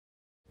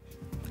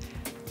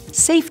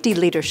Safety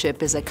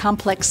leadership is a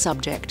complex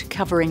subject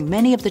covering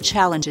many of the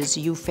challenges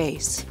you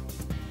face.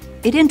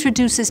 It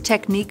introduces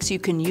techniques you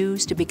can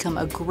use to become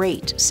a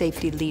great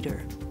safety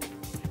leader.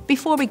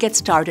 Before we get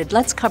started,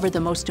 let's cover the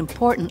most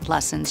important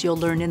lessons you'll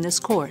learn in this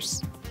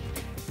course.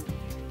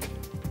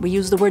 We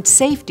use the word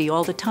safety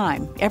all the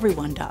time,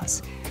 everyone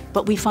does,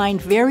 but we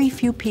find very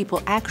few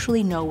people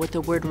actually know what the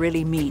word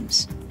really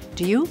means.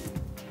 Do you?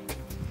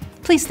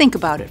 Please think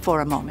about it for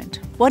a moment.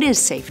 What is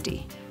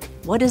safety?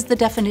 What is the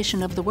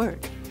definition of the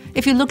word?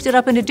 If you looked it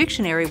up in a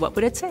dictionary, what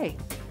would it say?